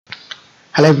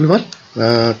Hello everyone.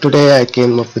 Today I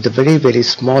came up with a very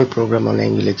small program on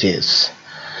AngularJs.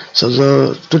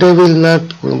 Today we'll not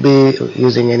be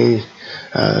using any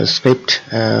script,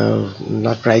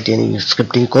 not write any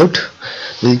scripting code.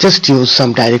 We'll just use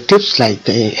some directives like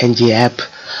ng-app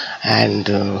and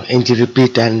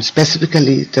ng-repeat, and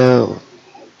specifically the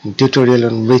tutorial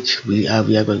on which we are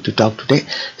going to talk today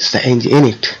is the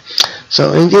ng-init.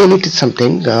 So ng-init is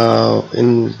something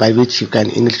by which you can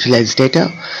initialize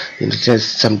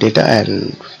some data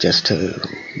and just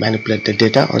manipulate the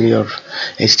data on your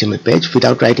HTML page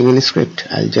without writing any script.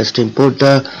 I'll just import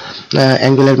the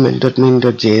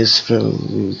angular.min.js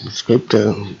script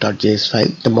 .js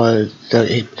file, the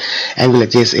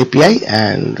AngularJs API,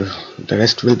 and the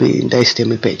rest will be in the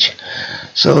HTML page.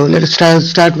 So let us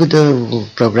start with the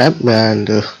program,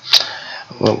 and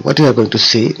what you are going to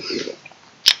see.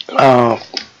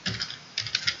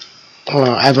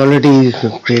 I've already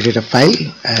created a file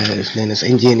known as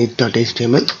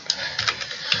ng-init.html,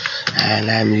 and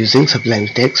I'm using Sublime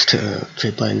Text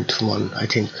 3.1. I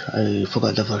think I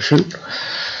forgot the version.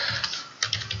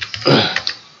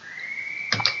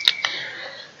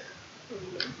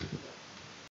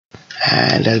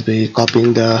 And I'll be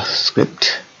copying the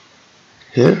script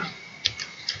here.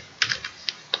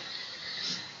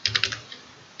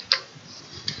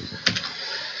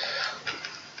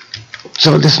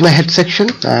 So this is my head section,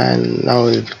 and now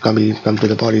we'll come to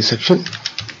the body section.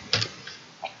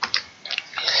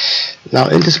 Now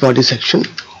in this body section,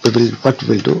 we will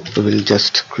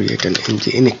just create an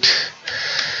ng-init.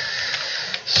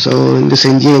 So in this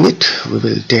ng-init, we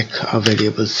will take a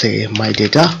variable, say my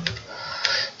data,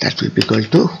 that will be equal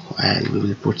to, and we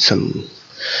will put some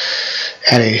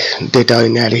array data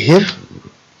in array here.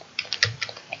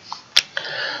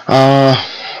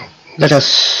 Let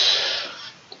us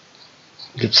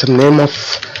give some name of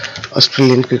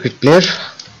Australian cricket player,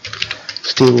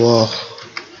 Steve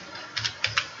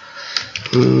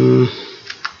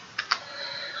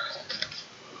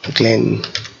Glenn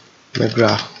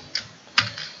McGrath.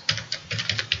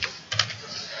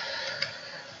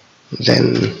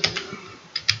 Then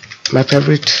my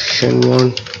favorite, Shane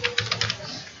Warne.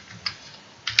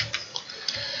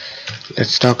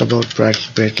 Let's talk about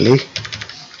Brett Lee.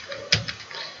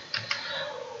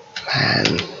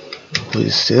 And who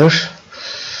is there?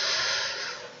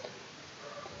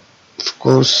 Of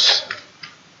course,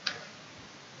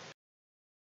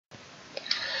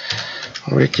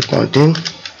 Ricky Ponting.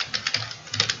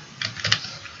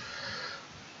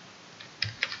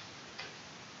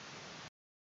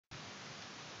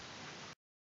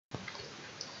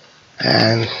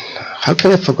 And how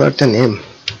can I forget the name?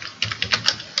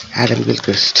 Adam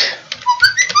Gilchrist.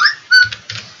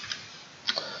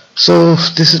 So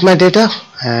this is my data,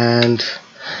 and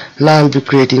now I'll be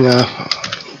creating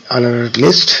another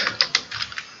list.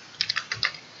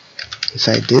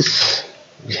 Inside this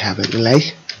we have an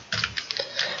li,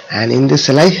 and in this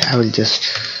li I will just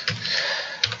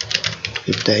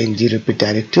give the ng-repeat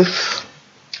directive.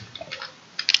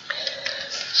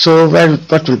 So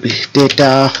what will be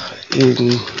data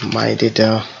in my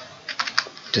data,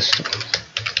 just a moment,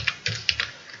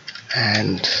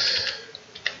 and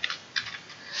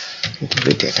it will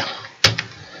be data.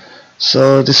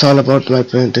 So this is all about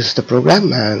this is the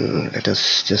program, and let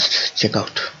us just check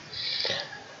out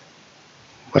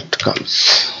what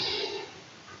comes.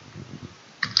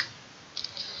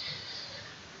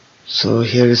 So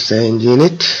here is the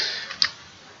ng-init.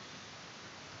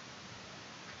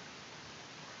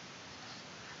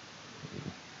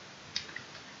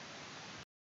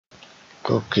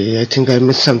 Okay, I think I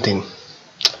missed something.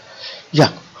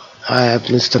 Yeah, I have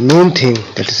missed the main thing,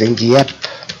 that is ng-app.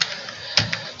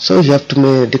 So you have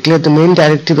to declare the main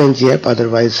directive ng-app,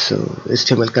 otherwise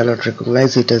HTML cannot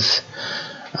recognize it as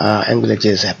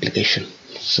AngularJs application.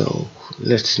 So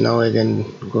let's now again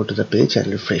go to the page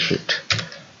and refresh it.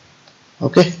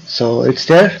 Okay, so it's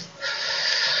there.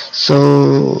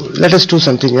 So let us do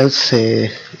something else.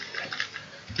 Say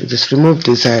we just remove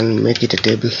this and make it a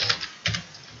table.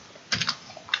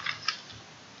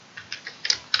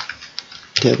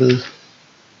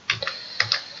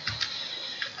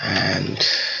 And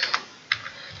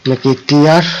make it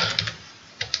tr,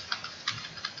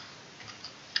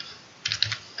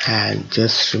 and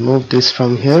just remove this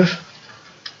from here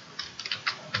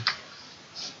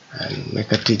and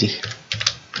make a td.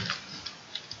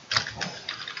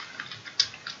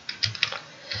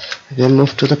 Again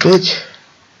move to the page.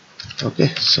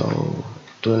 Okay, so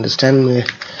to understand, we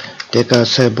take a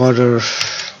say border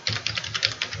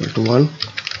to 1.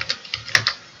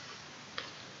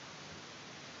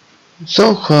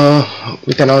 So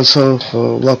we can also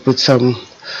work with some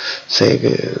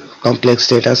say complex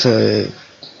data, so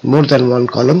more than one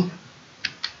column.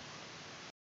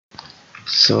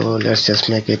 So let's just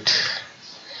make it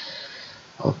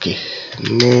okay,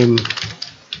 name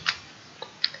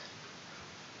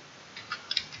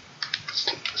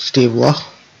Steve Waugh,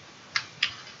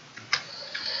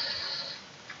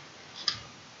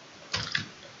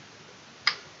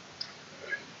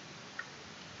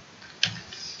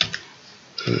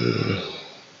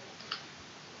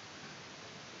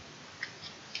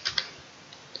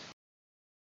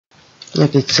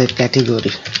 like it's a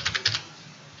category,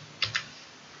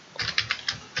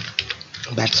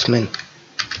 batsman.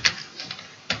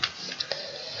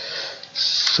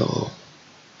 So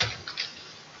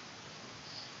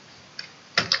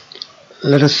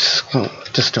let us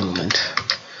just a moment.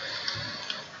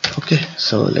 Okay,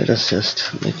 so let us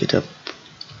just make it up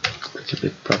a little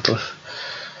bit proper.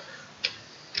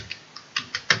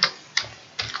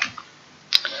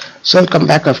 So I'll come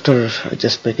back after I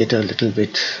just make it a little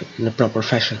bit in a proper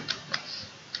fashion.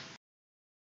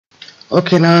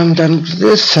 Okay, now I'm done with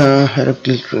this. I have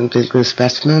Gilchrist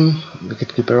batsman,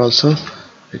 wicketkeeper also,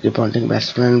 Ricky Ponting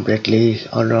batsman, Brett Lee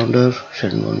all-rounder,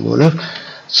 Sharon Warne bowler.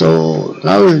 So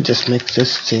now we'll just make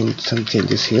some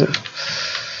changes here,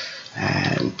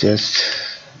 and just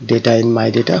data in my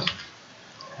data,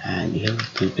 and here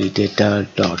will be data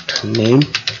dot name,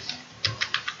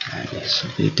 and this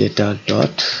will be data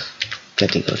dot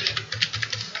category.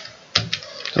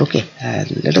 Okay,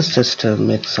 and let us just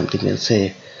make something and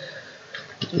say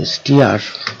is tr,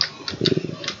 we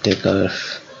take our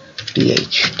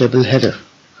th table header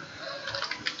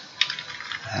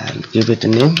and give it a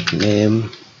name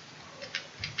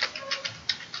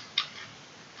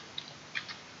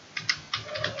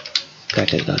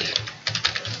category.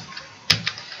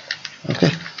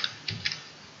 Okay,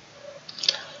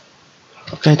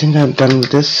 I think I'm done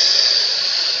with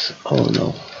this. Oh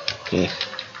no, okay,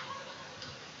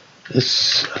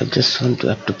 I just want to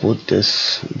have to put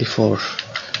this before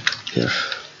here.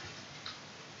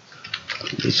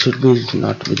 It should be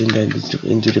not within the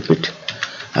ng repeat,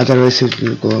 otherwise it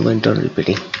will go went on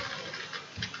repeating.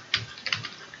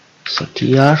 So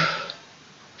tr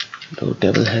do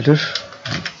table header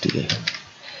and ta.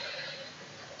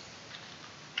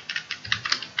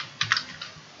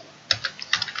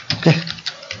 Okay,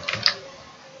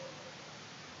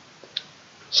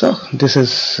 so this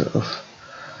is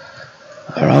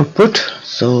our output.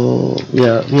 So we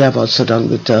have also done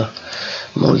with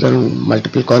more than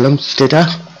multiple columns data.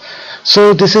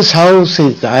 So this is how,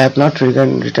 see, I have not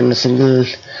written a single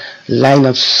line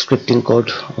of scripting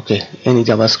code, okay, any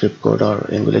JavaScript code or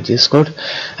AngularJS code.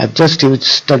 I've just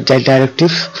used the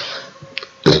directive.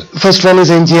 First one is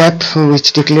ng-app,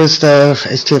 which declares the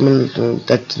HTML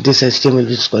that this HTML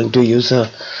is going to use an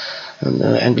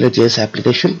AngularJS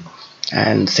application,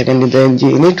 and second is the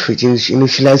ng-init, which is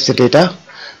initialize the data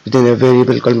within a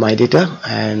variable called my data,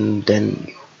 and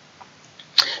then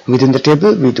within the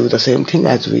table we do the same thing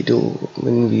as we do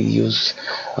when we use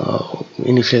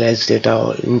initialize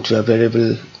data into a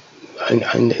variable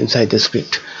inside the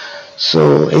script.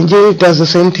 So ng-init does the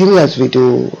same thing as we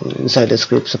do inside a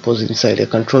script, suppose inside a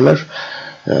controller,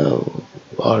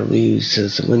 or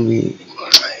when we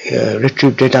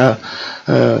retrieve data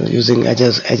using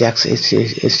Ajax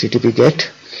HTTP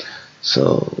GET.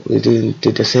 So we did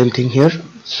the same thing here.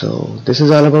 So this is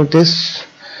all about this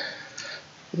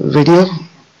video.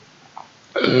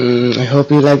 I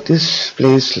hope you like this.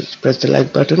 Please press the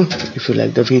like button if you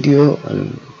like the video,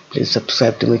 and please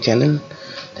subscribe to my channel.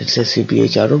 That's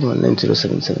SCBHRO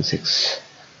 190776.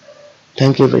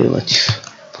 Thank you very much.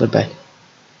 Goodbye.